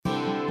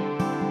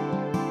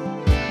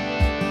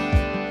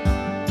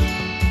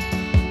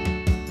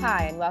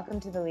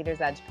welcome to the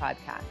Leaders Edge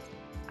podcast.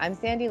 I'm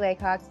Sandy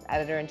Laycox,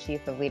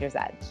 Editor-in-Chief of Leaders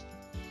Edge.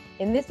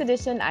 In this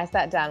edition, I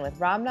sat down with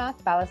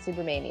Ramnath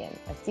Balasubramanian,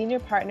 a senior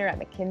partner at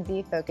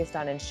McKinsey focused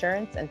on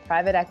insurance and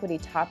private equity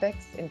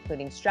topics,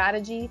 including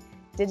strategy,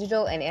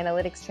 digital and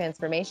analytics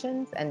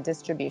transformations, and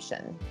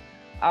distribution.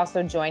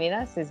 Also joining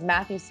us is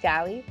Matthew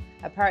Scally,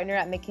 a partner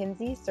at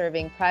McKinsey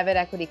serving private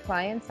equity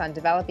clients on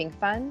developing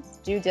funds,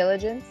 due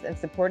diligence, and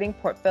supporting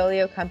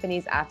portfolio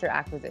companies after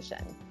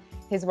acquisition.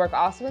 His work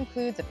also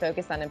includes a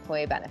focus on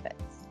employee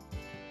benefits.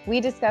 We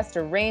discussed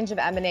a range of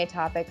M&A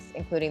topics,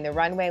 including the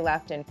runway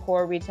left in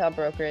core retail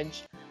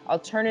brokerage,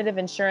 alternative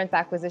insurance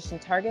acquisition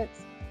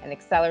targets, and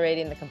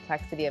accelerating the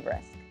complexity of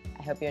risk.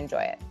 I hope you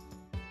enjoy it.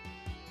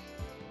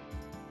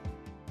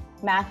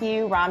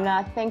 Matthew,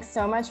 Ramnath, thanks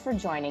so much for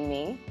joining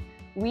me.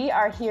 We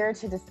are here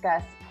to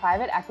discuss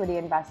private equity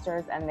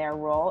investors and their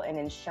role in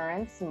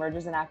insurance,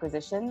 mergers and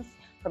acquisitions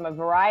from a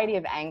variety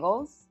of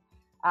angles.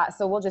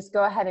 So we'll just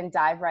go ahead and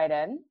dive right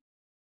in.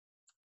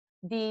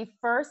 The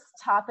first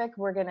topic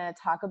we're going to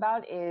talk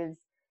about is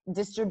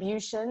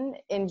distribution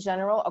in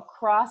general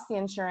across the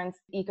insurance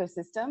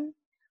ecosystem.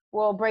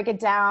 We'll break it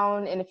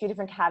down in a few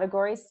different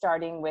categories,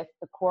 starting with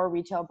the core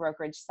retail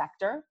brokerage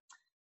sector.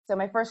 So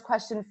my first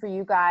question for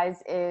you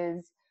guys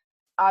is,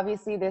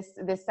 obviously this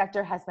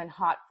sector has been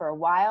hot for a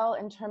while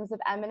in terms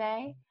of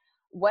M&A.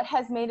 What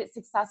has made it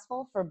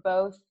successful for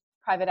both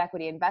private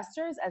equity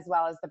investors as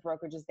well as the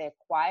brokerages they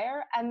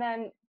acquire? And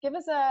then give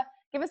us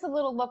a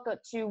little look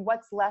to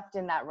what's left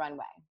in that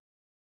runway.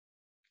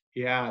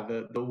 Yeah,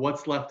 the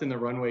what's left in the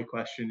runway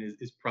question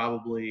is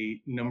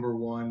probably number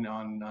one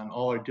on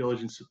all our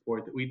diligence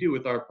support that we do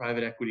with our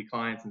private equity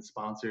clients and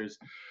sponsors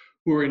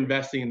who are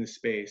investing in the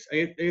space.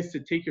 I guess to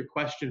take your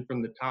question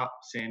from the top,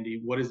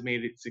 Sandy, what has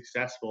made it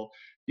successful?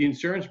 The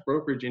insurance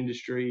brokerage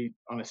industry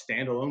on a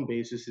standalone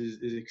basis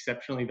is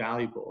exceptionally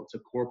valuable. It's a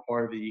core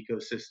part of the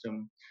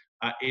ecosystem.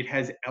 It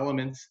has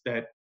elements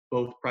that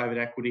both private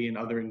equity and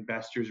other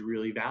investors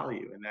really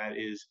value, and that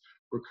is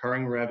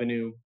recurring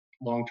revenue,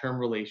 long-term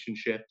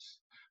relationships,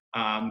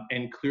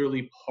 and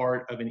clearly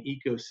part of an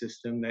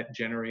ecosystem that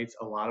generates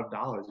a lot of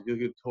dollars. If you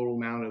look at the total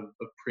amount of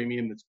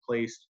premium that's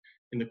placed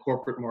in the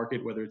corporate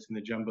market, whether it's in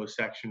the jumbo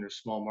section or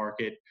small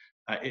market,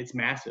 it's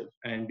massive.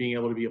 And being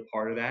able to be a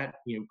part of that,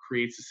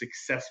 creates a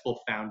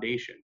successful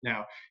foundation.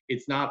 Now,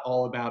 it's not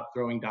all about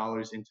throwing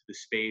dollars into the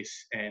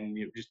space and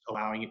just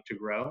allowing it to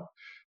grow.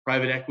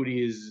 Private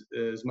equity is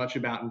as much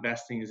about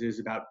investing as it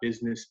is about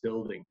business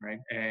building, right?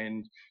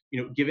 And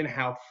given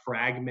how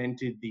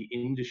fragmented the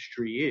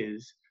industry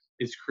is,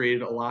 it's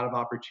created a lot of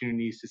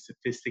opportunities to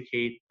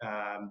sophisticate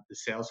the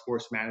sales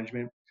force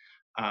management,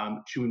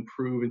 to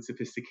improve and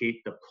sophisticate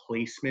the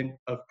placement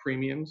of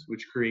premiums,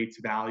 which creates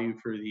value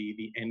for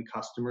the end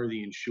customer,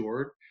 the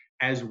insured,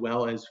 as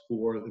well as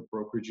for the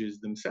brokerages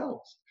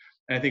themselves.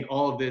 And I think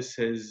all of this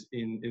has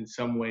in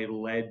some way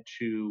led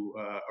to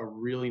a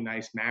really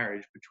nice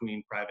marriage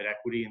between private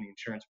equity and the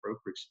insurance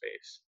brokerage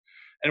space.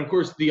 And of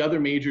course, the other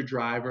major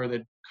driver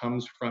that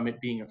comes from it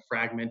being a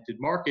fragmented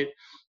market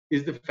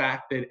is the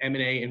fact that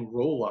M&A and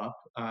roll-up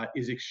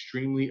is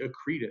extremely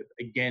accretive,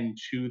 again,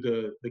 to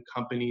the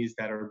companies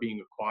that are being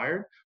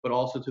acquired, but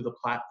also to the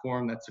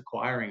platform that's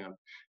acquiring them.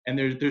 And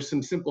there's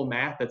some simple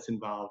math that's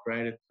involved,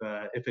 right?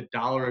 If a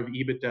dollar of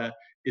EBITDA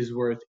is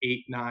worth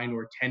 8, 9,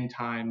 or 10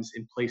 times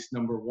in place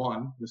number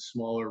one, the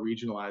smaller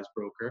regionalized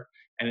broker,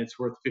 and it's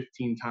worth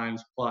 15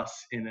 times plus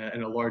in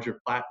a larger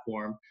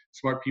platform,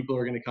 smart people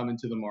are going to come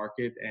into the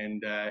market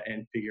and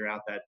figure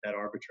out that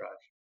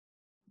arbitrage.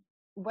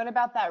 What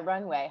about that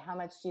runway? How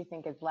much do you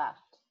think is left?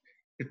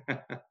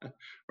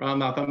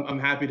 Ramnath, I'm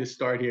happy to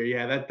start here.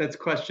 Yeah, that's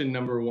question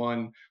number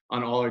one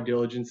on all our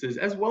diligences,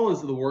 as well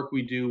as the work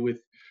we do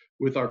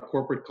with our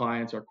corporate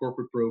clients, our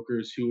corporate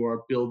brokers who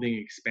are building,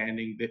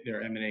 expanding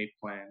their M&A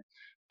plan.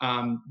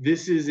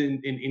 This is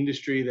an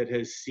industry that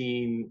has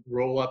seen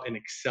roll up and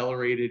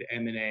accelerated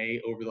M&A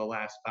over the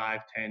last 5,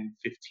 10,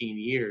 15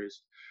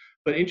 years.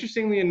 But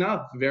interestingly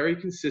enough, very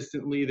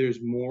consistently, there's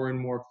more and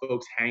more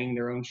folks hanging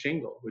their own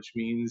shingle, which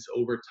means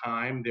over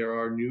time, there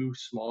are new,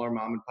 smaller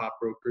mom and pop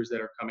brokers that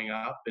are coming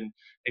up and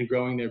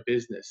growing their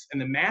business. And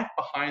the math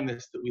behind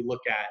this that we look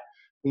at,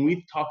 when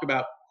we talk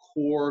about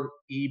core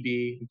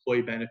EB,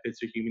 employee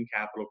benefits or human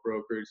capital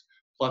brokers,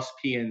 plus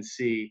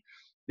PNC,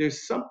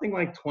 there's something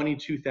like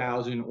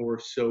 22,000 or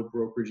so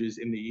brokerages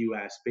in the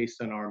US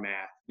based on our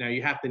math. Now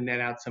you have to net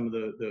out some of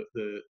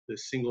the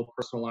single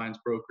personal lines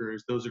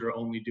brokers, those that are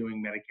only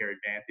doing Medicare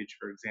Advantage,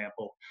 for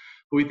example.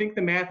 But we think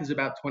the math is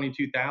about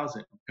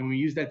 22,000. And we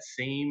use that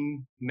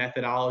same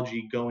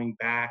methodology going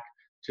back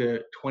to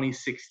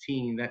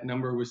 2016, that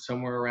number was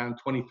somewhere around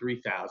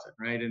 23,000,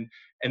 right?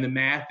 And the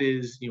math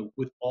is,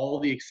 with all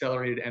the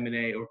accelerated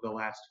M&A over the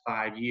last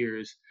 5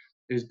 years,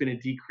 there's been a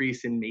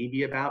decrease in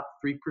maybe about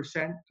 3%,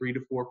 3 to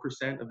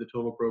 4% of the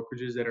total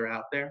brokerages that are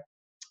out there.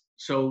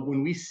 So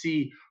when we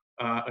see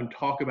and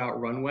talk about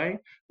runway,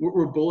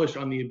 we're bullish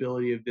on the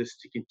ability of this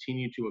to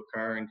continue to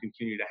occur and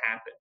continue to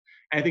happen.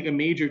 I think a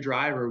major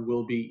driver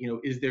will be,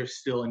 is there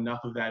still enough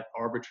of that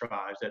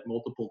arbitrage, that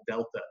multiple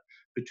delta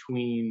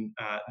between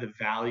the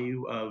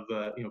value of,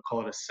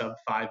 call it a sub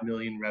 5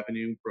 million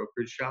revenue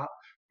brokerage shop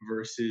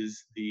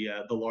versus the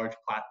large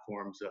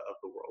platforms of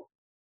the world.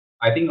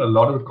 I think a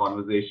lot of the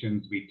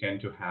conversations we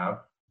tend to have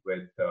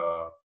with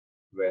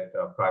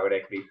private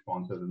equity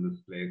sponsors in this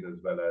place, as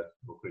well as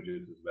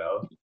brokerages as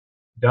well,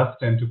 does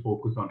tend to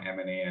focus on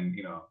M&A. And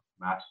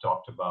Matt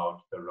talked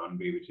about the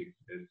runway which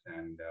exists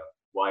and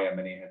why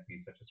M&A has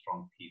been such a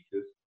strong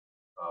thesis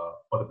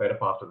for the better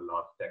part of the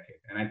last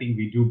decade. And I think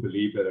we do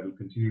believe that it will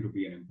continue to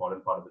be an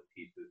important part of the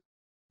thesis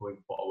going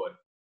forward.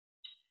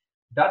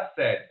 That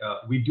said,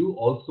 we do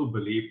also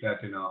believe that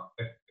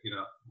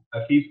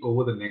at least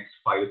over the next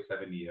 5 to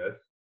 7 years,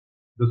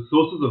 the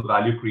sources of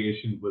value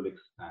creation will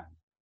expand.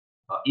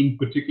 In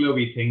particular,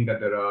 we think that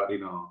there are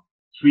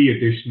 3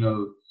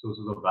 additional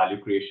sources of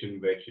value creation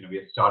which we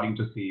are starting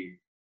to see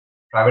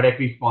private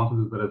equity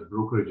sponsors as well as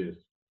brokerages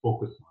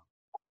focus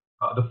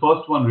on. The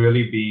first one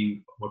really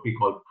being what we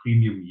call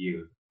premium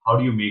yield. How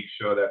do you make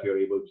sure that you're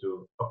able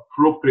to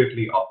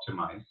appropriately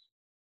optimize,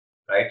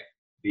 right,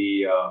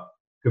 the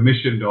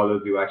commission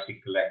dollars you actually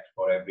collect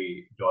for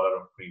every dollar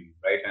of premium,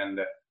 right? And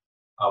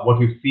what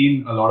we've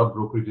seen a lot of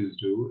brokerages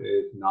do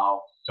is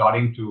now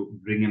starting to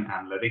bring in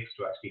analytics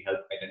to actually help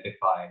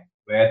identify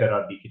where there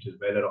are leakages,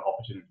 where there are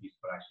opportunities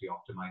for actually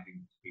optimizing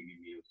this premium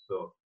yield.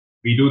 So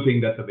we do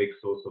think that's a big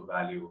source of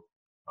value,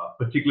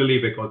 particularly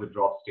because it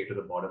drops straight to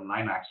the bottom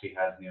line, actually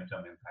has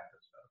near-term impact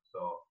as well.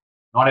 So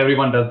not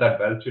everyone does that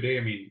well today.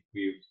 I mean,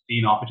 we've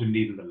seen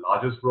opportunities in the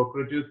largest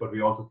brokerages, but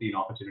we also seen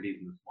opportunities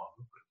in the small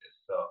brokerages.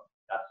 So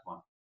that's one.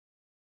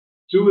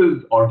 2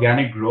 is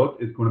organic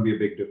growth is going to be a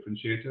big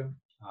differentiator.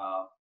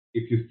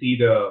 If you see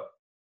the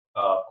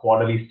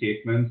quarterly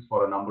statements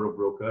for a number of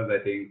brokers,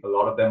 I think a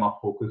lot of them are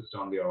focused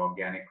on their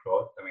organic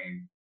growth. I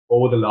mean,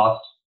 over the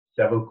last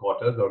several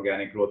quarters,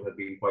 organic growth has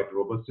been quite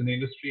robust in the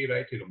industry,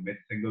 right?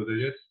 Mid-single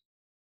digits.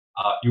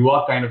 You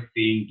are kind of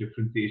seeing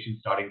differentiation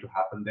starting to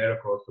happen there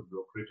across the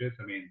brokerages.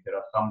 I mean, there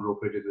are some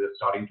brokerages that are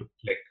starting to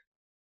click,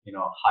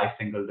 high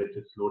single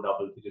digits, low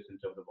double digits in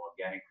terms of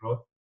organic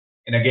growth.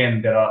 And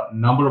again, there are a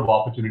number of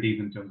opportunities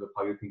in terms of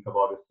how you think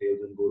about a sales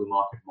and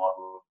go-to-market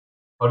model.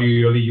 How do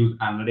you really use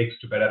analytics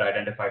to better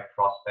identify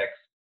prospects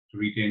to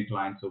retain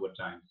clients over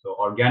time? So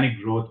organic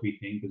growth, we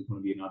think, is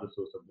going to be another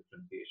source of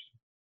differentiation.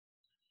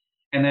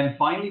 And then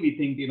finally, we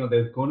think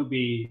there's going to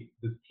be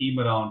this theme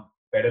around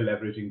better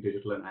leveraging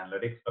digital and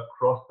analytics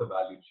across the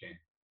value chain,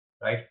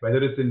 right?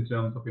 Whether it's in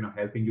terms of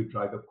helping you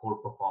drive the core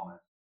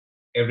performance,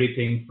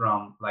 everything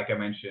from, like I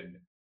mentioned,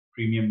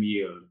 premium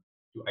yield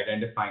to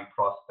identifying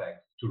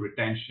prospects to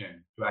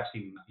retention to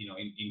actually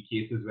in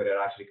cases where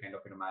you're actually kind of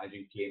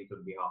managing claims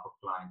on behalf of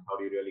clients. How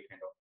do you really kind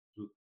of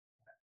do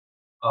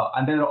that?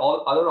 And then there are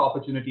all other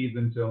opportunities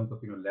in terms of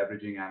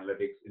leveraging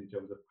analytics in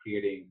terms of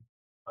creating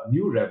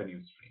new revenue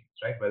streams,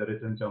 right? Whether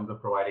it's in terms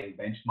of providing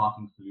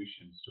benchmarking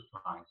solutions to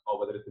clients, or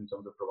whether it's in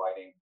terms of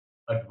providing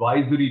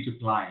advisory to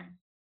clients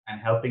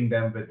and helping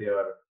them with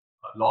their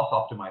loss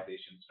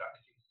optimization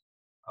strategies,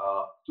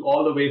 to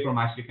all the way from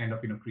actually kind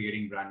of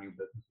creating brand new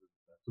businesses.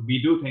 So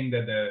we do think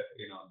that the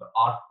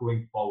arc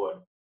going forward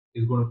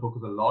is going to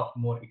focus a lot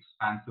more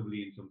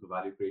expansively in terms of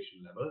value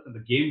creation levels, and the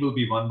game will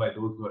be won by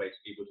those who are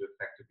able to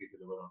effectively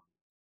deliver on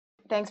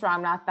it. Thanks,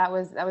 Ramnath. That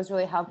was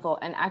really helpful,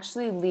 and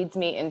actually leads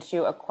me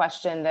into a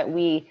question that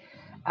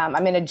I'm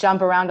going to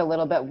jump around a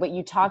little bit, but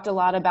you talked a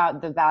lot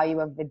about the value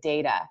of the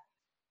data,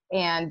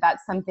 and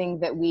that's something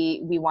that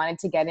we wanted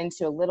to get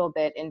into a little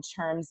bit in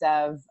terms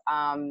of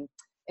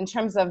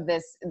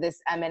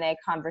this M&A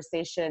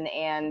conversation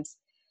and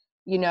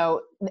the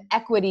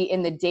equity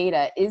in the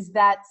data. Is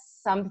that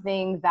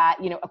something that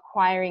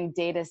acquiring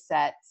data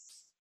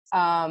sets?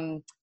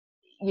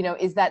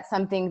 Is that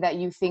something that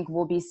you think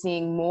we'll be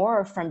seeing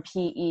more from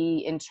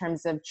PE in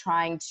terms of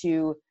trying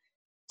to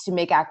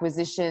make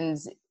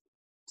acquisitions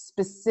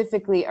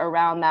specifically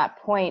around that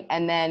point?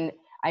 And then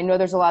I know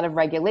there's a lot of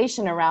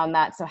regulation around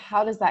that. So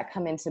how does that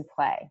come into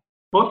play?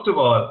 First of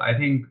all, I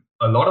think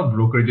a lot of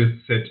brokerages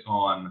sit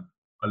on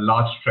a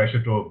large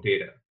treasure trove of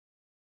data,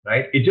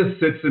 right? It just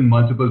sits in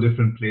multiple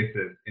different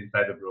places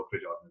inside the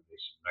brokerage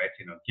organization, right?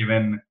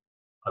 Given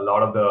a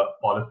lot of the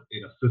policy,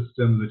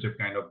 systems which have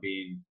kind of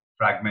been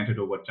fragmented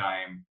over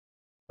time,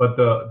 but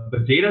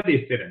the data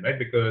they sit in, right?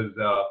 Because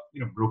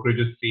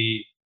brokerages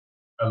see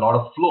a lot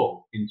of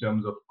flow in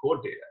terms of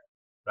core data,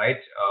 right?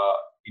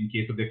 In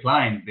case of the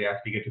clients, they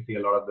actually get to see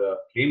a lot of the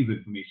claims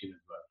information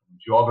as well, from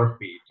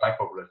geography, type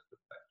of risk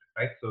perspective,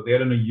 right? So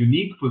they're in a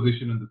unique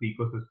position in this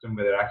ecosystem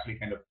where they're actually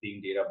kind of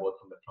seeing data both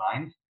from the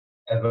clients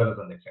as well as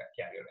on the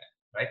carrier end,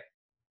 right?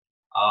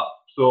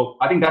 So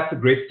I think that's a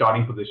great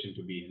starting position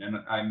to be in,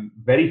 and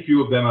very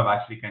few of them have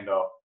actually kind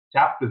of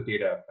tapped this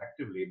data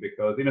effectively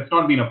because it's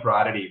not been a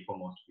priority for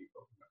most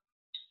people.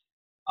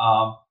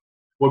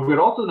 What we're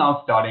also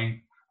now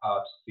starting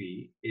to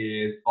see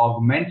is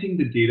augmenting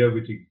the data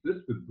which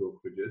exists with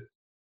brokerages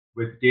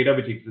with data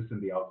which exists in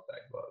the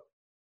outside world.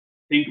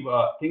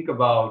 think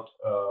about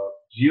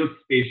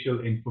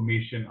geospatial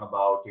information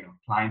about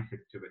clients'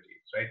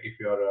 activities, right?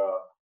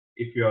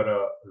 If you're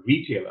a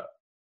retailer,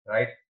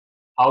 right?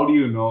 How do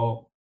you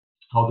know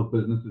how the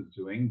business is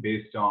doing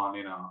based on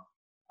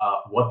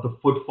what the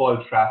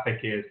footfall traffic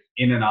is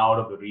in and out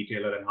of the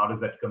retailer, and how does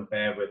that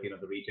compare with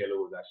the retailer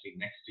who's actually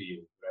next to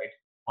you, right?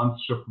 One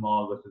strip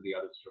mall versus the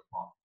other strip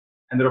mall.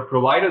 And there are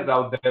providers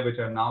out there which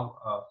are now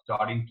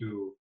starting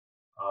to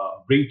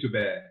bring to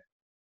bear,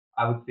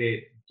 I would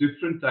say,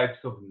 different types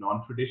of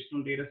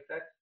non-traditional data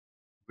sets,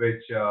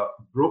 which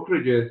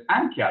brokerages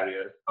and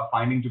carriers are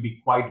finding to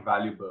be quite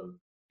valuable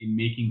in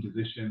making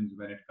decisions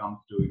when it comes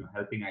to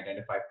helping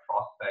identify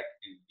prospects.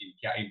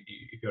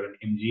 If you're an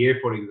MGA,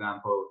 for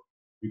example,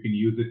 you can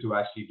use it to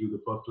actually do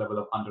the first level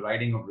of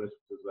underwriting of risks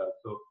as well.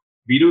 So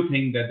we do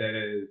think that there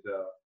is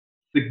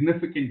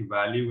significant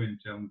value in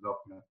terms of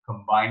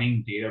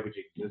combining data which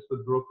exists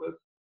with brokers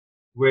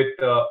with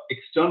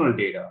external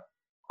data.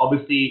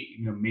 Obviously,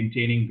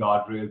 maintaining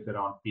guardrails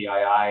around PII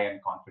and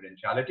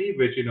confidentiality,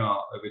 which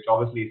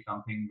obviously is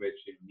something which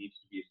needs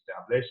to be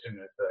established, and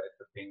it's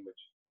a thing which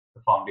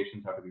the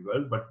foundations have to be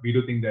built. But we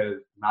do think there is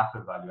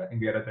massive value. I think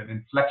we are at an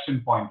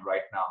inflection point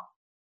right now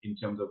in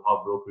terms of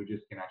how brokerages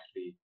can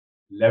actually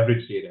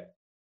leverage data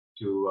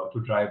to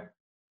drive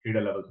greater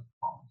levels of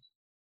performance.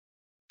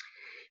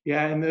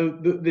 Yeah, and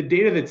the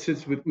data that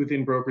sits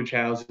within brokerage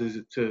houses,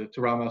 to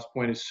Ramnath's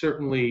point, is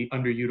certainly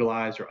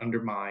underutilized or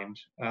undermined.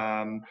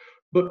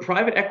 But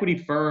private equity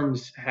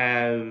firms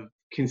have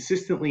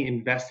consistently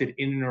invested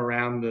in and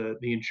around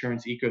the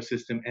insurance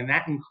ecosystem, and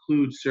that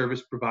includes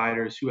service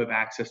providers who have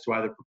access to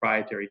either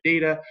proprietary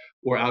data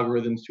or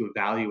algorithms to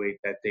evaluate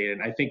that data.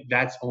 And I think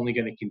that's only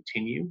going to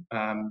continue.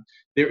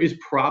 There is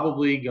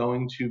probably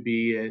going to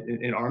be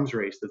an arms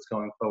race that's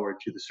going forward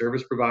to the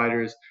service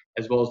providers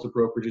as well as the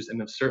brokerages,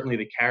 and certainly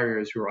the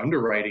carriers who are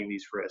underwriting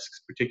these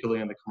risks,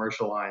 particularly on the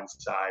commercial lines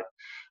side,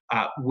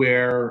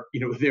 where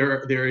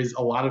there is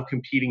a lot of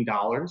competing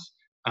dollars.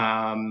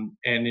 And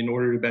in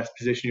order to best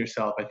position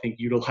yourself, I think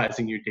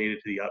utilizing your data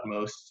to the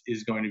utmost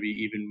is going to be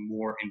even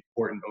more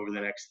important over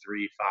the next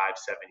 3, 5,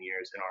 7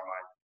 years in our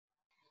mind.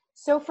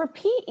 So for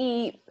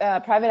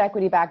PE, private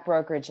equity-backed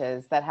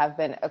brokerages that have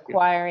been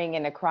acquiring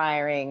and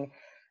acquiring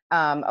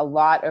a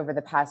lot over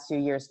the past few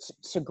years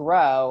to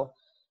grow,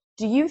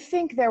 do you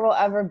think there will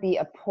ever be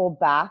a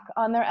pullback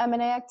on their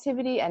M&A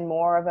activity and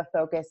more of a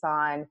focus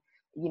on,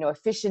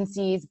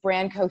 efficiencies,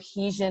 brand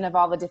cohesion of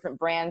all the different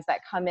brands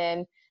that come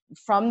in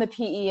from the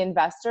PE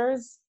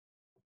investors?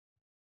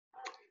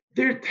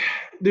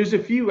 There's a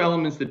few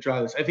elements that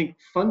drive this. I think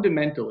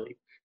fundamentally,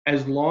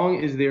 as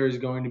long as there is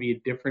going to be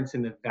a difference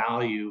in the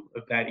value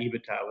of that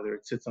EBITDA, whether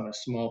it sits on a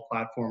small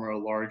platform or a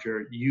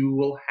larger, you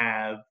will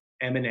have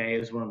M&A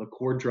as one of the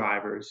core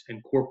drivers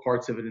and core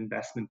parts of an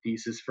investment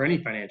thesis for any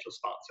financial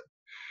sponsor.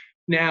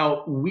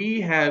 Now,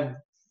 we have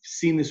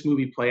seen this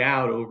movie play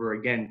out over,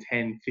 again,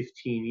 10,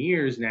 15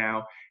 years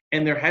now,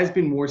 and there has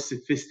been more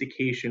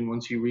sophistication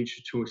once you reach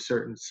to a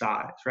certain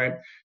size, right?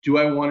 Do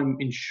I want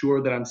to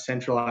ensure that I'm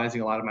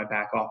centralizing a lot of my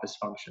back office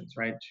functions,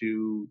 right?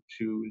 To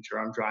ensure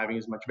I'm driving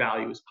as much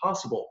value as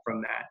possible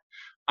from that.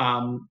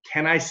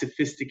 Can I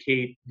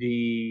sophisticate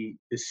the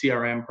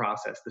CRM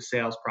process, the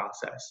sales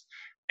process?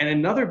 And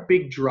another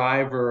big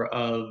driver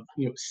of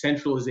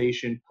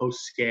centralization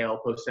post-scale,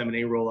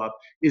 post-M&A roll-up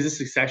is a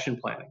succession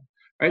planning.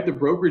 Right, the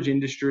brokerage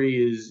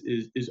industry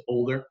is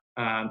older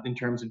in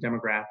terms of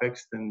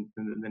demographics than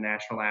the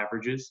national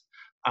averages.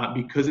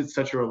 Because it's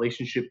such a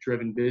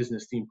relationship-driven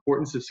business, the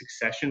importance of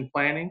succession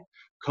planning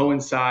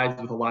coincides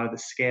with a lot of the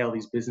scale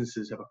these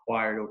businesses have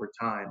acquired over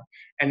time.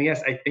 And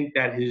yes, I think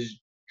that has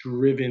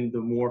driven the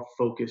more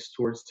focus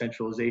towards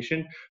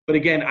centralization. But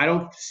again, I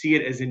don't see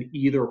it as an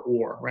either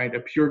or, right?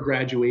 A pure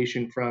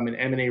graduation from an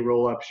M&A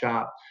roll-up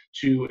shop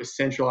to a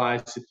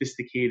centralized,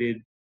 sophisticated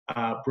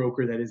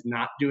broker that is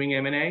not doing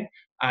M&A.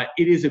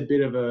 It is a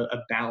bit of a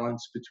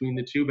balance between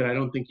the two, but I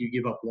don't think you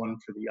give up one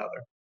for the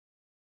other.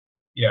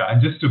 Yeah,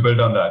 and just to build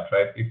on that,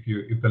 right?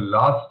 If the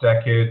last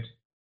decade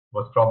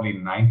was probably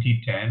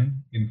 90-10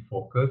 in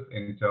focus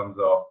in terms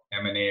of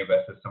M&A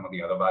versus some of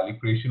the other value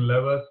creation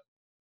levers,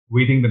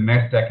 we think the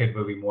next decade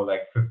will be more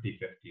like 50-50,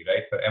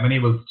 right? So M&A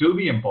will still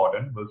be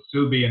important, will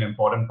still be an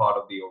important part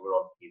of the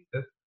overall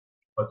thesis,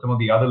 but some of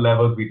the other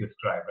levels we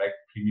described, right?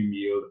 Premium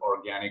yield,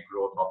 organic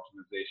growth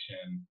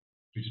optimization,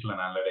 digital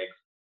analytics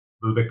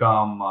will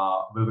become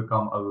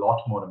a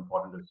lot more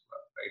important as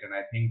well, right? And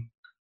I think,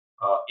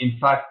 in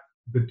fact,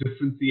 the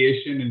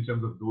differentiation in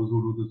terms of those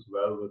who do this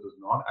well versus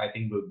not, I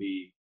think will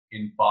be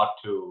in part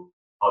to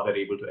how they're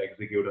able to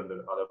execute on the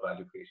other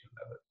value creation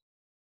levels.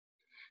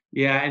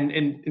 Yeah, and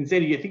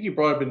Zaidi, I think you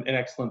brought up an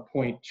excellent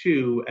point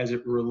too, as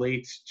it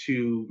relates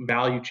to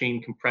value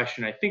chain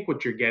compression. I think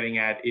what you're getting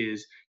at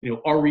is,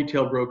 are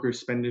retail brokers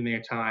spending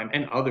their time,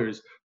 and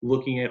others,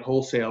 looking at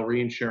wholesale,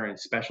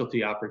 reinsurance,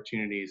 specialty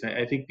opportunities?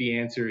 I think the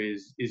answer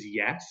is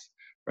yes,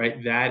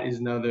 right? That is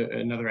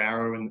another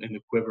arrow in the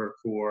quiver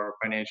for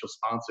financial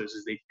sponsors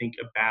as they think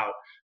about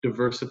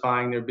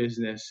diversifying their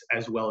business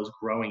as well as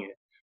growing it.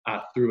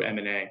 through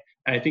M&A.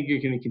 And I think you're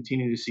going to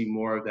continue to see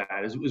more of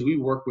that. As we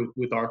work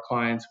with our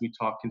clients, we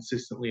talk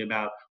consistently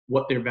about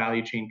what their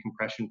value chain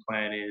compression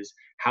plan is.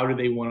 How do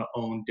they want to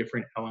own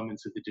different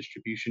elements of the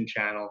distribution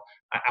channel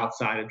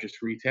outside of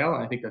just retail?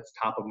 And I think that's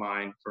top of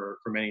mind for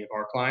many of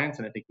our clients,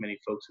 and I think many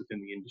folks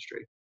within the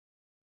industry.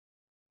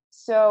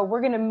 So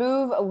we're going to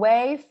move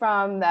away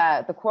from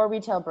the core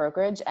retail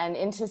brokerage and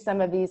into some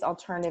of these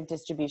alternative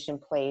distribution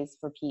plays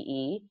for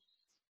PE.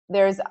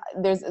 There's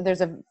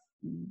a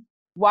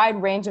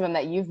wide range of them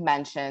that you've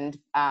mentioned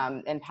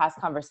in past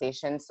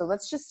conversations. So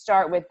let's just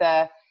start with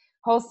the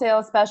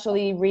wholesale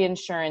specialty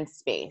reinsurance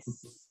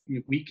space.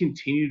 We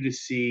continue to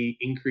see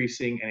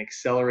increasing and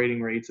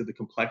accelerating rates of the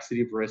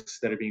complexity of risks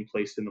that are being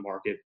placed in the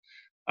market,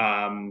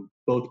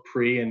 both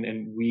pre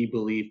and we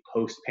believe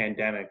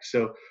post-pandemic.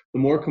 So the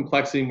more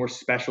complexity, more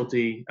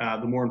specialty,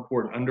 the more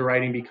important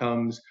underwriting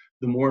becomes,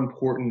 the more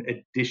important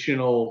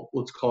additional,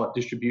 let's call it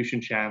distribution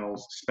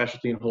channels,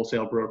 specialty and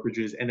wholesale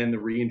brokerages, and then the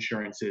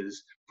reinsurances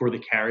for the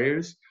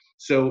carriers.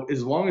 So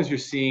as long as you're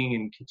seeing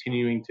and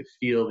continuing to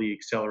feel the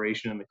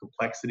acceleration and the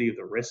complexity of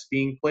the risk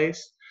being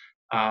placed,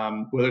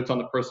 whether it's on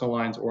the personal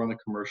lines or on the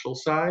commercial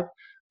side,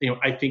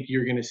 I think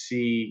you're going to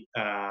see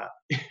an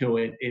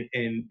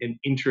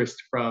interest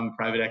from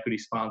private equity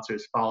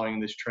sponsors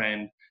following this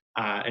trend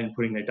and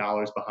putting their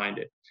dollars behind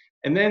it.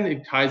 And then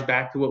it ties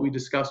back to what we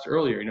discussed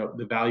earlier,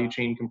 the value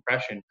chain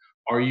compression.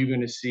 Are you going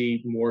to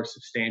see more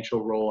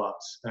substantial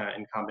roll-ups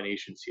and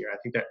combinations here? I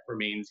think that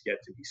remains yet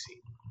to be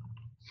seen.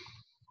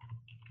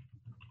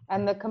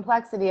 And the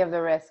complexity of the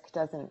risk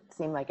doesn't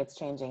seem like it's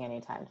changing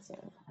anytime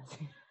soon.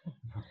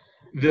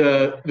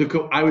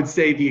 I would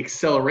say the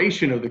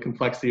acceleration of the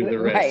complexity of the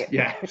risk, right.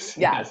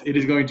 yes, it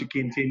is going to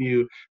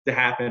continue to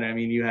happen. I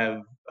mean, you have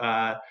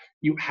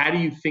how do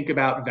you think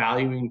about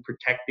valuing,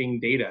 protecting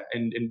data?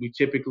 And we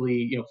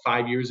typically,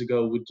 5 years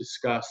ago would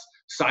discuss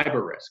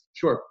cyber risk.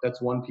 Sure,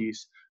 that's one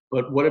piece.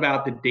 But what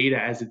about the data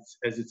as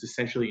it's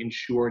essentially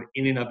insured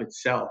in and of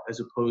itself, as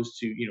opposed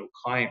to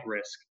client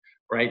risk,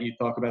 right? You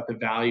talk about the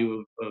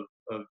value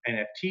of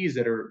NFTs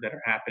that are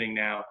happening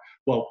now.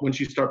 Well, once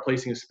you start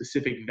placing a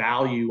specific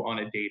value on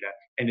a data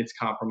and it's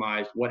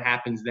compromised, what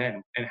happens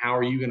then? And how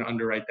are you going to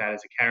underwrite that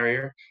as a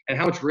carrier? And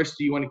how much risk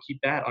do you want to keep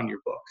that on your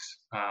books?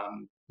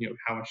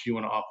 How much do you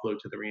want to offload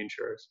to the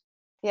reinsurers?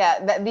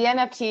 Yeah, the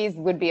NFTs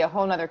would be a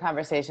whole nother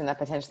conversation that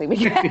potentially we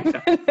could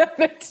have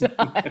another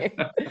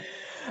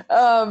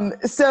time.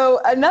 So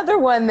another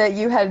one that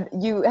you had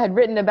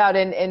written about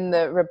in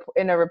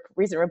a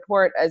recent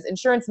report as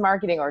insurance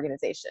marketing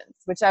organizations,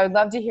 which I would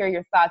love to hear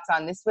your thoughts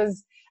on. This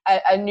was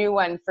a new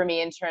one for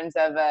me in terms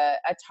of a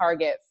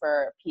target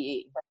for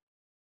PE.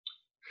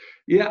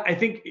 Yeah, I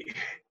think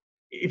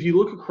if you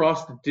look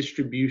across the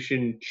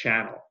distribution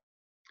channel,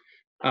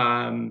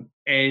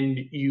 and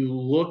you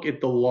look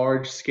at the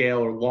large scale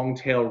or long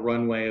tail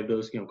runway of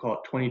those, call it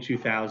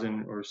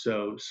 22,000 or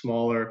so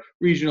smaller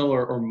regional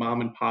or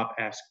mom and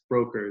pop-esque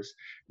brokers,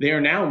 they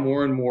are now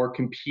more and more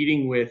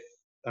competing with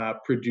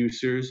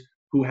producers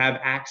who have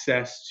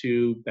access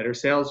to better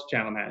sales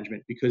channel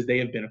management because they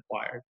have been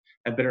acquired,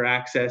 have better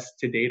access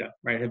to data,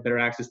 right? Have better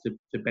access to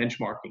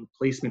benchmarking,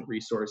 placement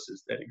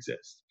resources that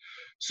exist.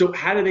 So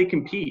how do they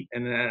compete?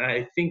 And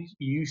I think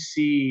you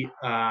see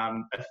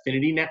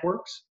affinity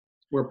networks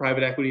where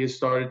private equity has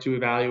started to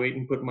evaluate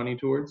and put money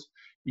towards.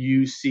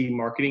 You see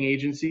marketing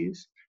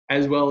agencies,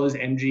 as well as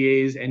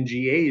MGAs and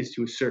GAs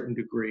to a certain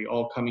degree,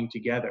 all coming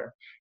together.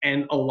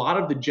 And a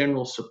lot of the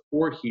general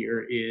support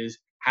here is,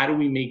 how do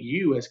we make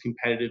you as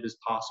competitive as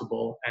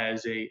possible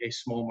as a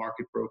small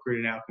market broker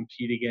to now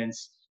compete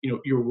against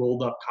your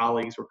rolled up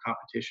colleagues or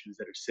competitions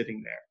that are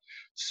sitting there?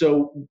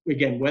 So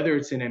again, whether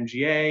it's an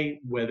MGA,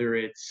 whether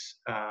it's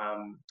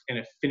an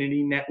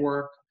affinity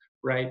network,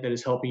 right, that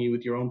is helping you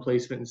with your own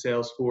placement in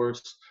Salesforce,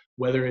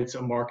 whether it's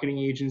a marketing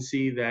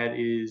agency that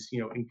is,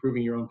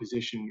 improving your own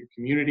position in your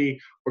community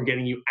or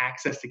getting you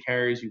access to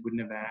carriers you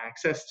wouldn't have had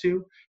access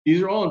to.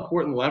 These are all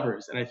important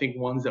levers, and I think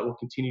ones that will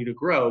continue to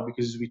grow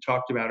because, as we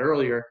talked about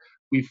earlier,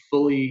 we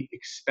fully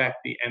expect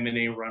the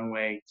M&A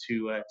runway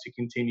to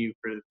continue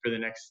for the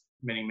next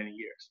many, many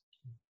years.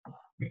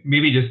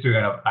 Maybe just to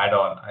kind of add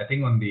on, I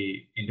think on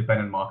the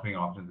independent marketing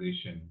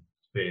organization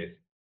space,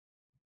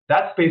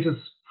 that space is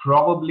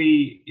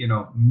probably,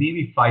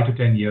 maybe 5 to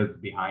 10 years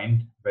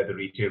behind where the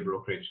retail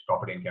brokerage,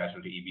 property and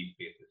casualty EB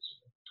space is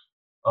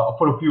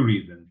for a few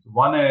reasons.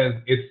 One is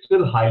it's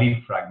still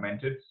highly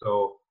fragmented.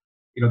 So,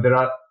 there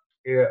are,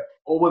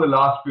 over the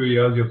last few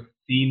years, you've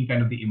seen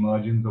kind of the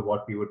emergence of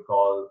what we would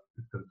call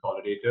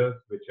consolidators,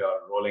 which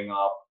are rolling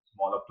up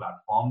smaller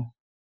platforms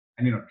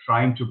and,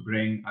 trying to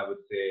bring, I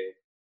would say,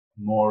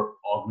 more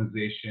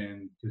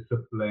organization,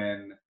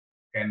 discipline,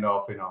 kind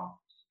of,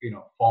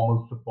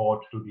 formal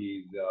support to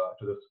these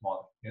to the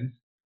small agents.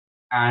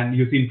 And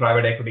you've seen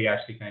private equity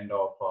actually kind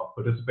of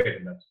participate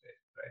in that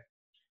space,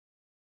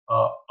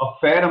 right? A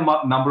fair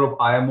number of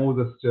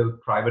IMOs are still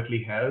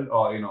privately held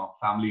or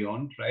family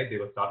owned, right? They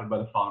were started by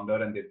the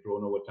founder and they've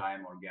grown over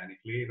time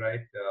organically,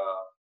 right?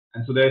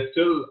 And so there's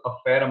still a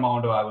fair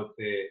amount of, I would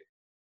say,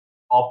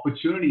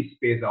 opportunity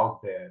space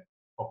out there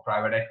for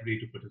private equity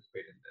to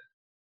participate in this.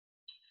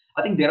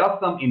 I think there are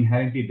some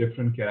inherently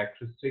different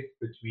characteristics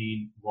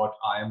between what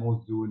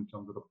IMOs do in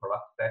terms of the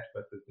product set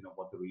versus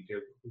what the retail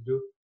brokers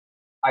do.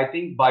 I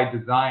think by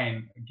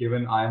design,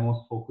 given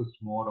IMOs focused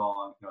more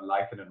on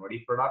life and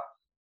annuity products,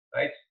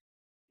 right?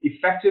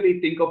 Effectively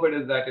think of it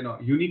as that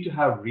you need to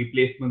have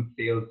replacement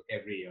sales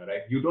every year,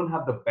 right? You don't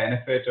have the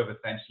benefit of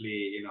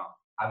essentially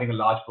having a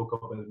large book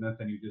of business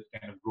and you just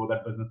kind of grow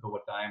that business over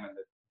time and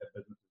the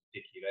business is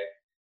sticky, right?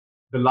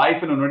 The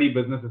life and annuity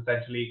business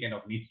essentially kind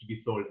of needs to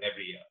be sold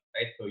every year,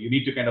 right? So you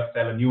need to kind of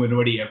sell a new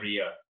annuity every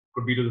year.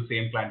 Could be to the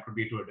same client, could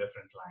be to a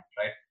different client,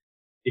 right?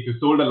 If you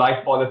sold a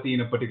life policy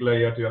in a particular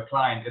year to your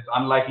client, it's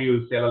unlikely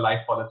you'll sell a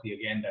life policy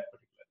again that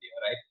particular year,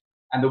 right?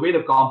 And the way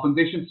the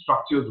compensation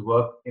structures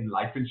work in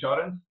life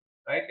insurance,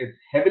 right, it's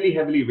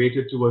heavily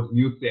weighted towards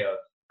new sales,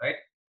 right?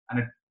 And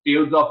it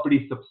tails off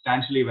pretty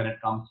substantially when it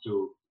comes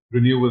to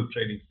renewal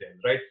trading sales,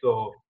 right?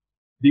 So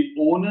the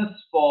onus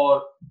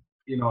for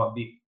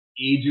the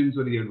agents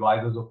or the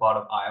advisors or part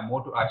of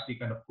IMO to actually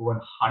kind of go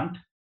and hunt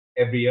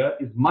every year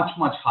is much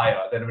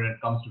higher than when it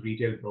comes to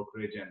retail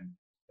brokerage and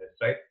this,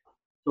 right?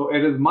 So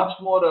it is much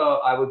more,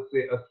 I would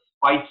say, a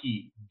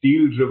spiky,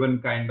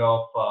 deal-driven kind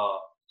of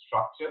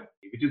structure,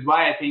 which is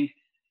why I think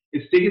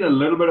it's taken a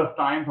little bit of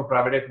time for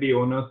private equity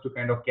owners to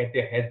kind of get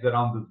their heads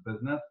around this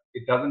business.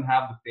 It doesn't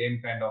have the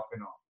same kind of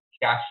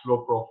cash flow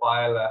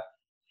profile,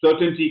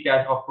 certainty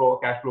cash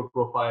flow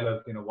profile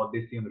as what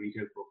they see on the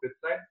retail brokerage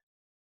side.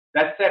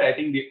 That said, I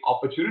think the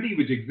opportunity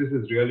which exists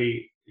is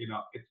really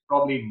it's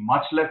probably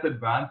much less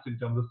advanced in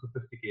terms of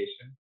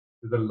sophistication.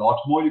 There's a lot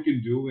more you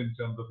can do in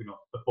terms of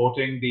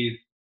supporting these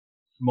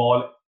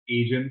small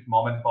agents,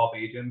 mom and pop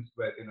agents,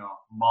 with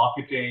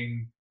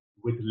marketing,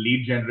 with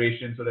lead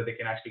generation, so that they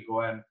can actually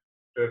go and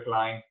to a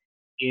client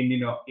in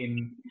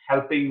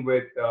helping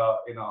with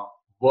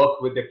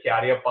work with the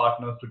carrier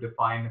partners to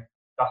define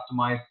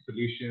customized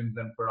solutions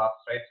and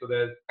products, right? So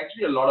there's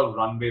actually a lot of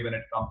runway when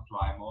it comes to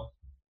IMOs.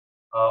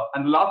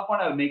 And the last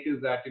point I'll make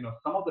is that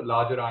some of the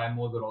larger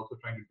IMOs are also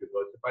trying to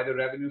diversify their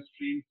revenue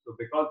streams. So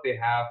because they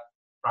have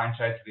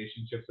franchise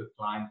relationships with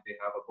clients, they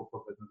have a book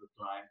of business with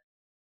clients.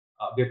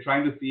 They're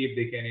trying to see if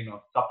they can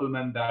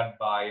supplement that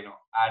by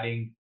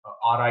adding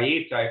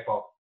RIA type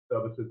of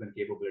services and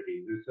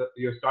capabilities.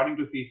 You're starting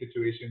to see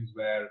situations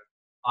where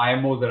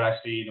IMOs are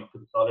actually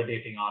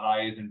consolidating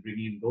RIAs and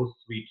bringing those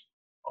suite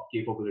of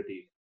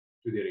capabilities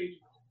to their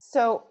agents.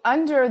 So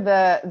under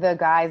the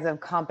guise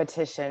of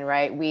competition,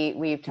 right?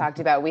 We've talked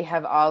about, we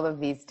have all of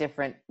these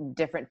different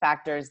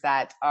factors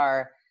that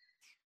are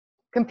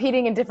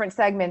competing in different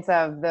segments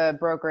of the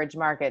brokerage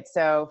market.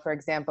 So for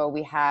example,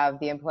 we have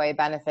the employee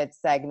benefits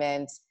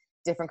segment,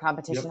 different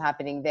competition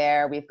happening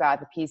there. We've got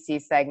the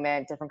PC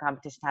segment, different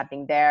competition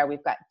happening there.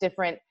 We've got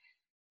different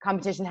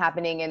competition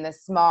happening in the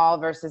small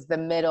versus the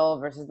middle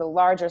versus the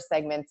larger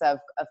segments of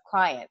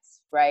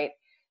clients, right?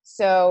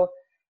 So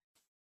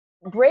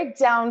break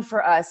down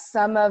for us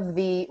some of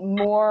the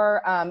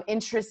more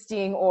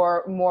interesting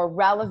or more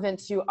relevant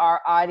to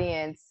our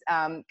audience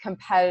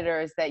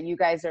competitors that you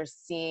guys are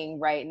seeing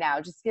right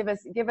now. Just give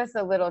us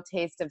a little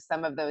taste of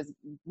some of those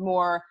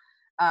more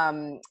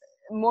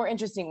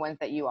interesting ones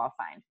that you all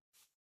find.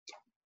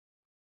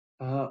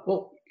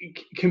 Well,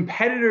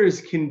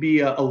 competitors can be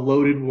a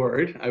loaded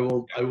word. I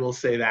will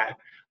say that.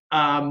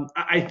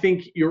 I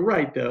think you're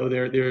right, though.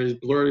 There's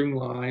blurring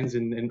lines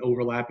and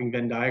overlapping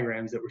Venn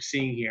diagrams that we're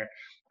seeing here.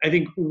 I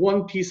think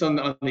one piece on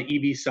the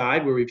EB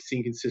side where we've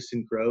seen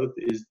consistent growth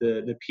is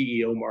the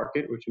PEO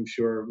market, which I'm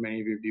sure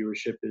many of your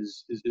viewership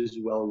is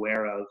well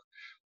aware of.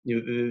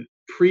 The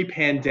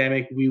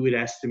pre-pandemic, we would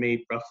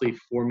estimate roughly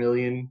 4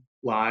 million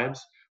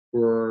lives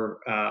were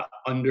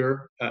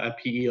under a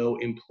PEO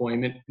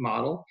employment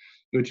model,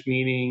 which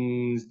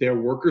means their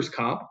workers'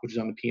 comp, which is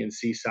on the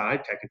PNC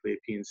side, technically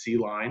a PNC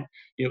line,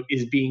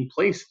 is being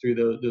placed through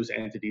those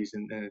entities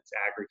and then it's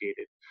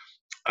aggregated.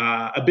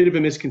 A bit of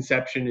a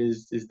misconception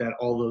is that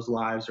all those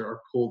lives are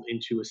pulled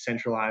into a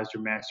centralized or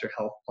master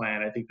health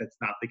plan. I think that's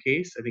not the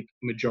case. I think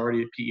the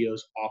majority of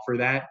PEOs offer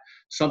that.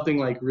 Something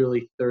like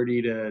really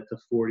 30 to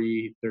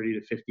 40,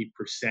 30 to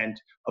 50%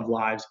 of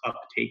lives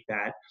uptake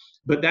that.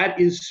 But that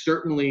is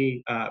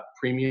certainly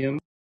premium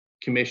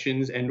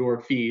commissions and or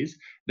fees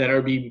that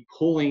are being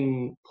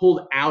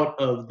pulled out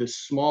of the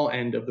small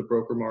end of the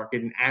broker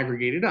market and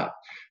aggregated up.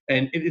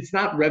 And it's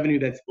not revenue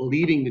that's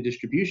leaving the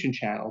distribution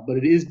channel, but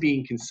it is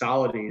being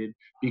consolidated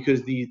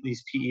because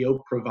these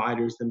PEO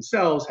providers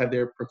themselves have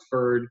their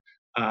preferred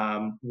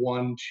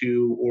 1,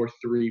 2, or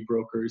 3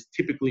 brokers,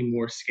 typically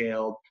more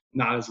scaled,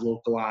 not as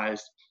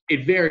localized.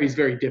 It varies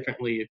very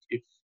differently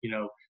if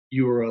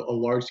you are a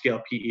large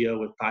scale PEO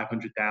with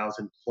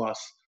 500,000 plus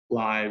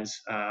lives,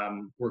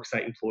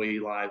 worksite employee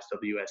lives,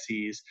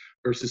 WSEs,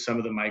 versus some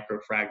of the micro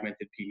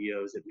fragmented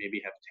PEOs that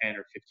maybe have 10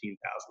 or 15,000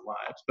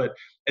 lives. But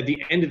at the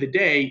end of the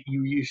day,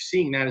 you're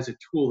seeing that as a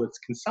tool that's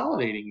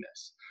consolidating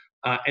this.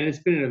 And it's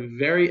been a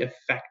very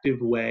effective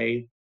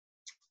way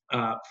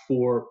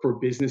for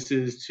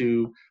businesses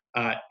to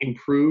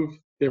improve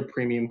their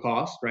premium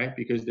costs, right?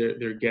 Because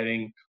they're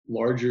getting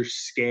larger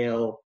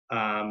scale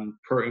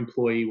per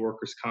employee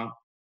workers' comp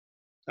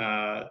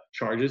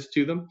charges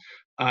to them.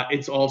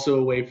 It's also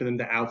a way for them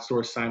to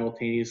outsource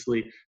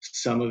simultaneously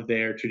some of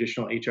their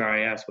traditional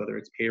HRIS, whether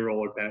it's payroll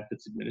or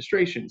benefits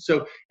administration.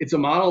 So it's a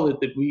model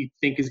that we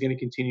think is going to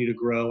continue to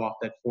grow off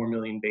that 4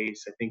 million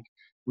base. I think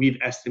we've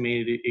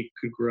estimated it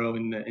could grow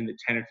in the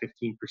 10 or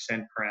 15%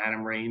 per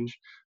annum range,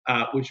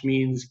 which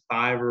means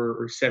 5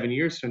 or 7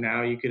 years from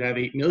now, you could have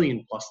 8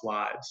 million plus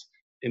lives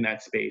in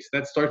that space.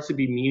 That starts to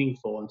be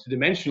meaningful. And to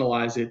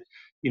dimensionalize it,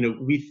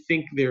 we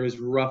think there is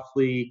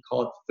roughly,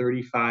 call it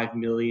 35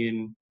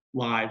 million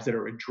lives that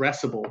are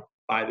addressable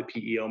by the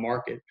PEO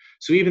market.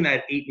 So even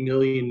that 8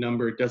 million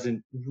number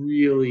doesn't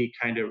really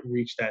kind of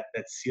reach that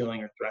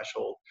ceiling or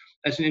threshold.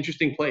 That's an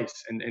interesting place.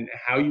 And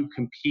how you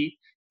compete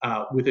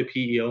with a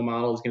PEO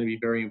model is going to be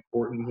very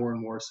important, more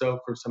and more so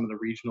for some of the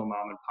regional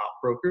mom and pop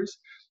brokers.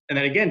 And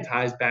that again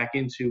ties back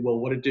into, well,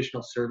 what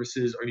additional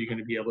services are you going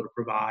to be able to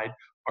provide?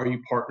 Are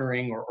you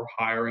partnering or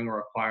hiring or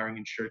acquiring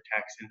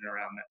insurtechs in and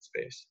around that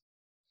space?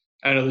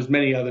 I know there's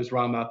many others,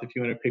 Ramnath, if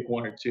you want to pick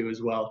one or two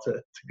as well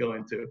to go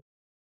into.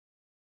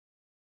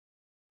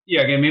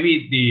 Yeah, again,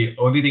 maybe the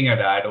only thing I'd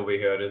add over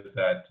here is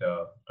that,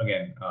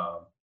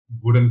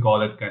 wouldn't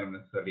call it kind of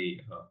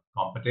necessarily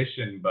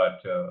competition,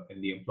 but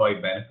in the employee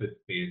benefit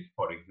space,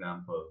 for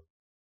example,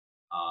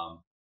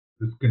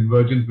 this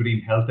convergence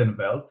between health and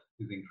wealth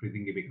is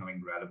increasingly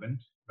becoming relevant,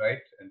 right?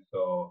 And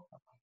so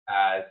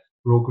as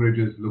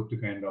brokerages look to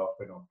kind of,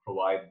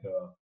 provide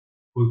the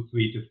full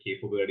suite of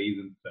capabilities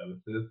and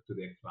services to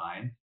their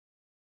clients,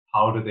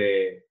 how do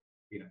they,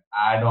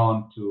 add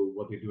on to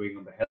what they're doing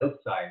on the health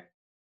side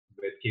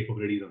with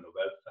capabilities on the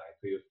wealth side?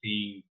 So you're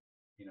seeing,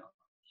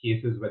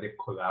 cases where they're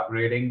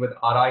collaborating with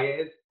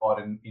RIAs, or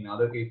in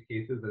other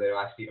cases where they're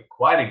actually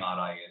acquiring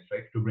RIAs,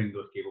 right, to bring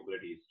those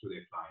capabilities to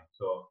their clients.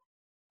 So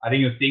I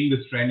think you're seeing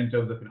this trend in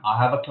terms of, I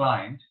have a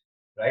client,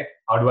 right?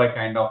 How do I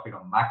kind of,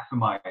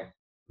 maximize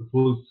the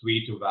full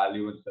suite of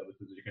value and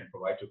services that you can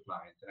provide to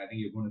clients? And I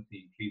think you're going to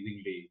see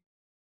increasingly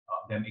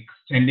them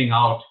extending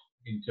out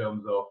in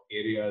terms of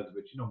areas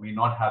which, may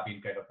not have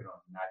been kind of,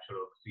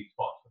 natural sweet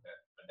spots for them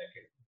for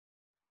decades.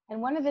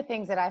 And one of the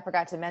things that I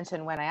forgot to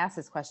mention when I asked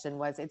this question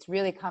was it's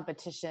really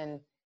competition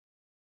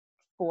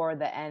for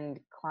the end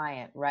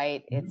client,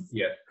 right? It's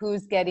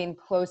who's getting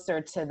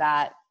closer to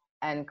that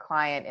end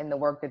client in the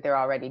work that they're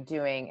already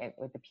doing.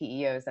 With the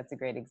PEOs, that's a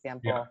great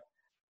example.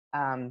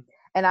 Yeah.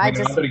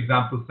 Another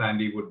example,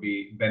 Sandy, would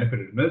be benefit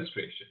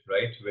administration,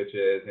 right? Which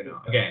is,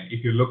 again,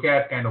 if you look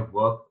at kind of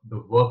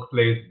the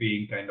workplace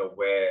being kind of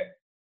where,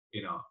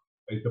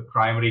 is the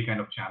primary kind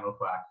of channel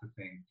for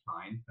accessing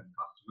clients and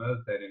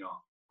customers, then,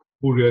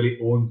 who really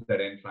owns that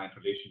end client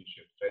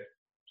relationships, right?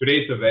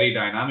 Today, it's a very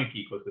dynamic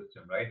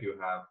ecosystem, right? You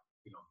have,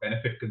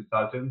 benefit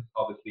consultants,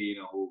 obviously,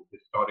 who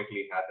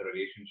historically had the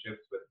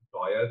relationships with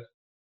employers.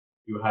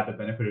 You had the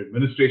benefit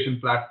administration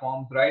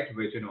platforms, right?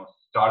 Which,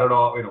 started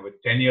off, with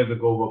 10 years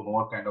ago were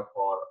more kind of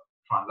for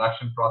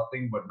transaction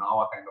processing, but now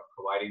are kind of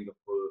providing the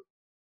full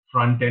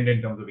front end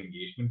in terms of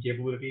engagement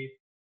capabilities.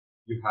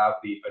 You have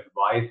the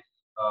advice,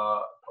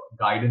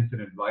 guidance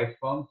and advice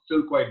firms,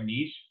 still quite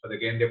niche, but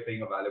again, they're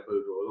playing a valuable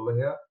role over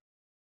here.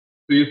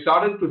 So you're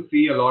starting to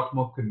see a lot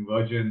more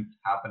convergence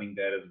happening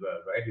there as well,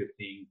 right? You're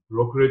seeing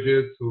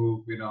brokerages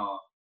who,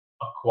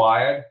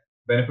 acquired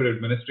benefit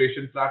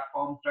administration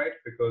platforms, right?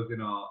 Because,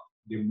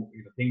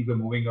 things are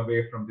moving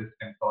away from just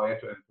employer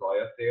to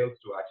employer sales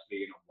to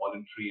actually,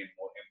 voluntary and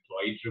more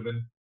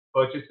employee-driven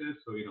purchases.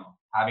 So,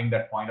 having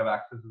that point of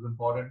access is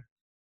important.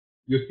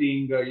 You're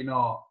seeing,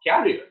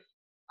 carriers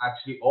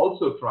actually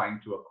also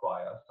trying to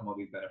acquire some of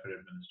these benefit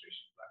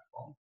administration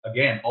platforms.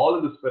 Again, all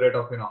in the spirit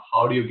of,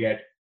 how do you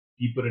get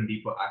deeper and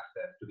deeper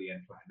access to the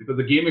end client? Because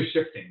the game is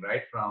shifting,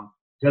 right, from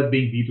just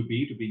being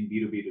B2B to being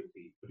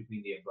B2B2C,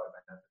 between the employee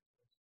benefit.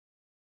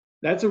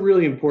 That's a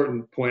really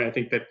important point, I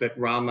think, that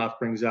Ramnath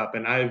brings up.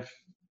 And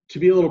to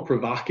be a little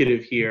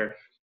provocative here,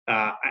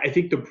 I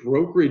think the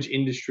brokerage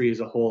industry as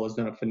a whole has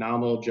done a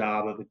phenomenal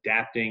job of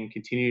adapting,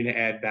 continuing to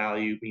add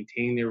value,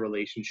 maintaining their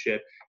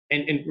relationship,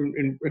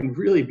 and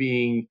really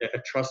being a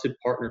trusted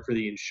partner for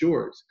the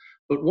insureds.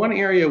 But one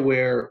area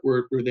where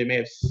they may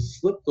have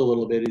slipped a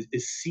little bit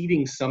is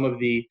ceding some of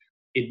the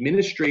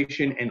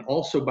administration and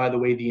also, by the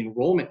way, the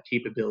enrollment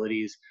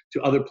capabilities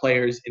to other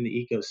players in the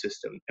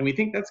ecosystem. And we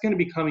think that's going to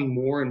be becoming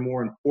more and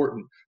more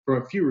important for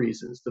a few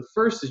reasons. The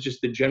first is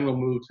just the general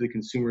move to the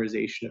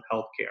consumerization of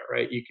healthcare,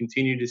 right? You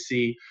continue to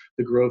see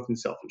the growth in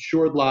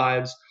self-insured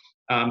lives,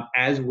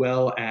 as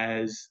well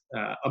as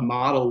a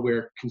model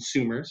where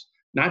consumers,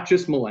 not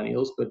just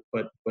millennials,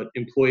 but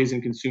employees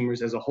and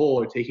consumers as a whole,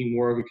 are taking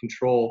more of a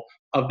control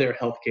of their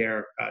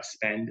healthcare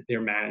spend, their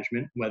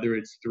management, whether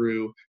it's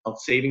through health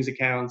savings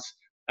accounts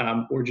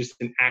or just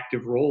an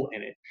active role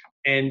in it.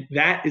 And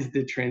that is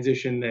the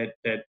transition that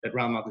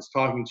Ramnath is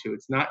talking to.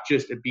 It's not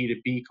just a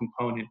B2B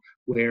component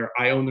where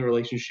I own the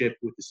relationship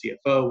with the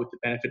CFO, with the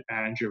benefit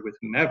manager, with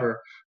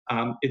whomever.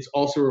 It's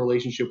also a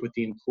relationship with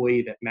the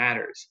employee that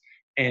matters.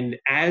 And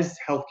as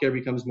healthcare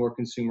becomes more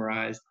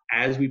consumerized,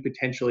 as we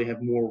potentially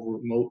have more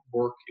remote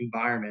work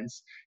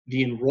environments,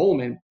 the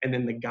enrollment and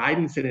then the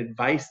guidance and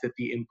advice that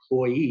the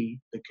employee,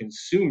 the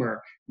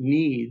consumer,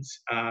 needs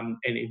and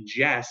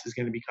ingests is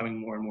going to be becoming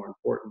more and more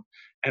important.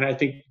 And I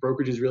think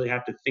brokerages really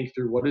have to think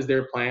through what is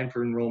their plan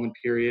for enrollment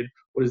period,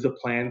 what is the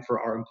plan for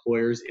our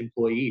employers'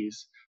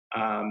 employees,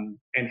 and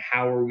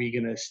how are we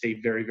going to stay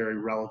very, very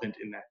relevant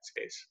in that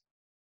space.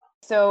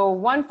 So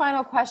one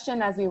final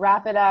question as we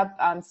wrap it up,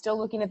 still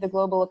looking at the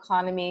global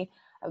economy.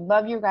 I'd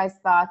love your guys'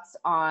 thoughts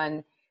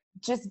on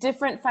just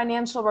different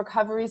financial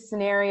recovery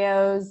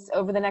scenarios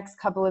over the next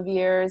couple of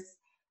years.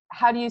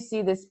 How do you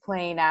see this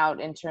playing out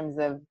in terms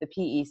of the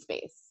PE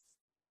space?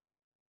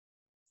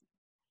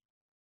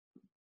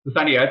 So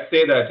Sandy, I'd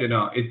say that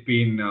it's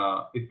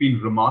been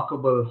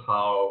remarkable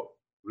how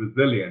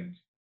resilient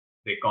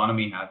the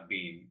economy has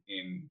been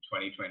in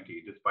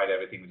 2020, despite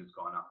everything which has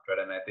gone up, right?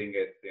 And I think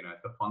it's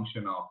it's a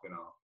function of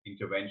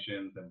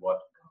interventions and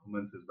what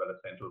governments as well as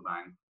central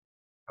banks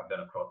have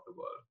done across the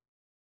world.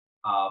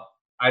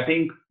 I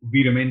think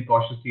we remain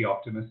cautiously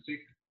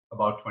optimistic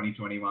about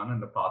 2021 and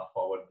the path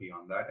forward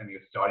beyond that. And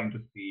you're starting to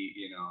see,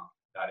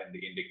 that in the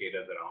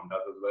indicators around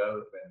us as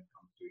well, when it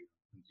comes to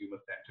consumer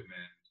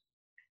sentiment,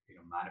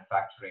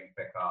 manufacturing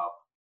pickup,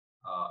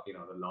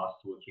 the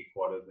last 2 or 3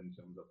 quarters in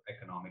terms of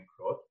economic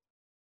growth.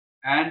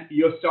 And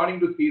you're starting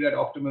to see that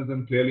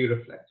optimism clearly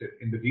reflected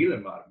in the deal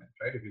environment,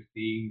 right? If you're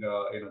seeing,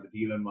 the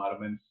deal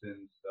environment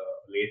since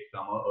late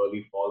summer,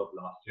 early fall of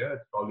last year,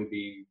 it's probably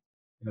been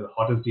the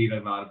hottest deal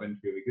environment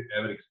we could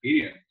ever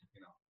experience,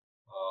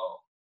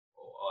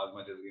 as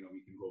much as we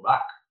can go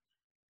back.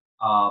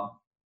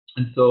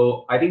 And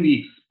so I think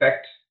we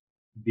expect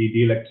the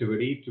deal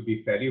activity to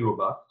be fairly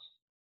robust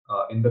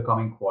in the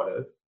coming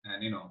quarters,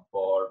 and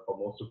for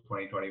most of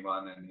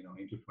 2021 and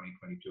into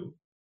 2022.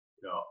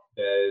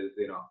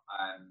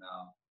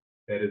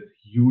 There is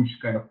huge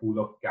kind of pool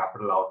of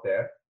capital out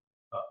there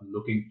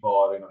looking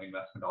for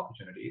investment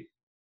opportunities.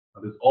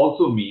 This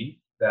also means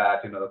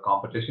that the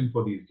competition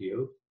for these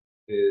deals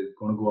is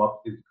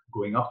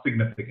going up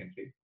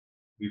significantly.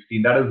 We've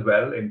seen that as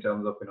well in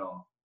terms of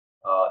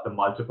the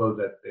multiples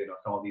that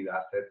some of these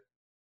assets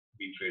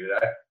being traded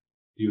at.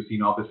 You've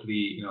seen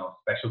obviously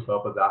special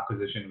purpose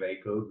acquisition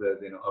vehicles as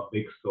a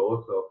big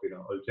source of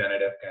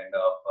alternative kind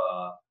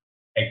of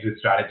exit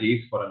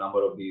strategies for a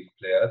number of these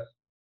players,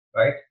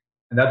 right?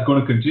 And that's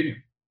going to continue.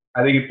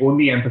 I think it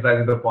only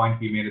emphasizes the point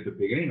we made at the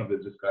beginning of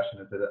this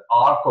discussion, is that the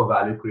arc of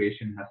value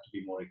creation has to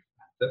be more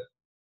expansive,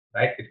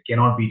 right? It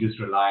cannot be just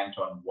reliant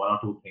on 1 or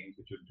 2 things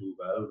which will do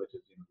well, which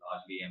is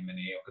largely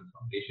M&A or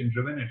consolidation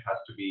driven. It has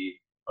to be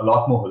a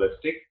lot more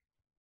holistic.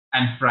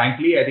 And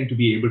frankly, I think to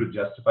be able to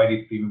justify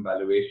these premium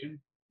valuations,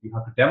 you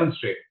have to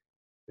demonstrate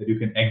that you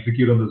can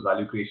execute on those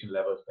value creation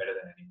levels better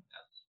than anyone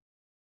else.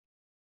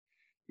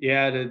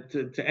 Yeah,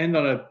 to end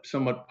on a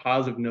somewhat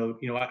positive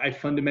note, I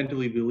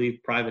fundamentally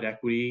believe private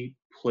equity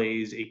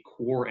plays a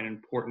core and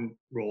important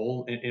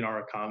role in our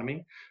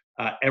economy.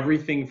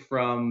 Everything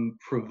from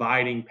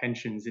providing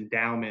pensions,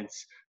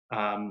 endowments,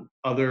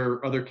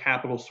 other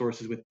capital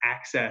sources with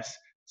access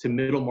to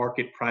middle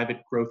market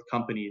private growth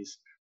companies,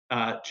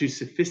 to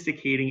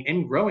sophisticating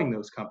and growing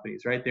those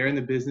companies, right? They're in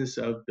the business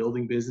of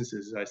building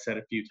businesses, as I said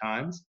a few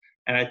times.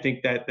 And I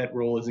think that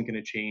role isn't going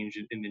to change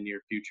in the near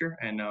future.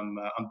 And I'm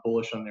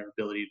bullish on their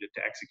ability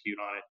to execute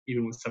on it,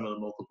 even with some of the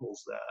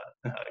multiples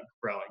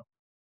growing.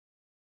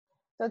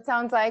 So it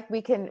sounds like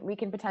we can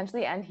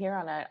potentially end here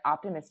on an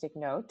optimistic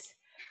note.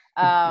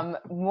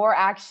 More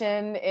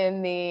action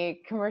in the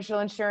commercial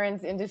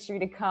insurance industry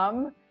to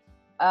come.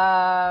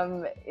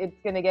 It's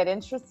going to get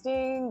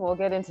interesting. We'll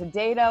get into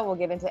data, we'll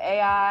get into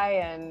AI,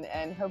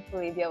 and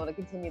hopefully be able to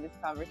continue this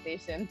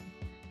conversation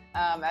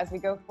as we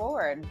go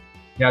forward.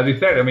 Yeah, as you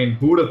said,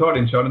 who would have thought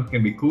insurance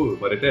can be cool,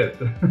 but it is.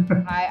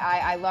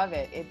 I love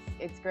it.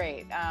 It's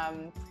great.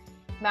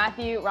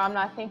 Matthew,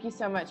 Ramnath, thank you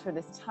so much for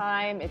this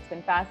time. It's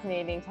been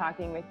fascinating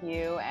talking with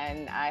you,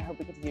 and I hope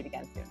we get to do it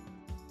again soon.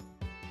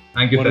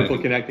 Thank you. Wonderful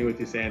connecting with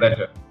you, Sandy.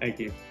 Pleasure. Thank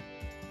you.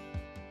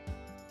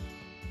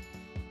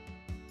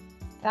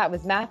 That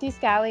was Matthew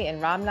Scally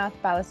and Ramnath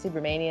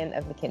Balasubramanian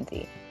of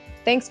McKinsey.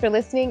 Thanks for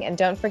listening, and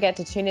don't forget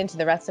to tune into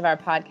the rest of our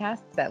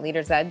podcasts at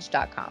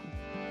leadersedge.com.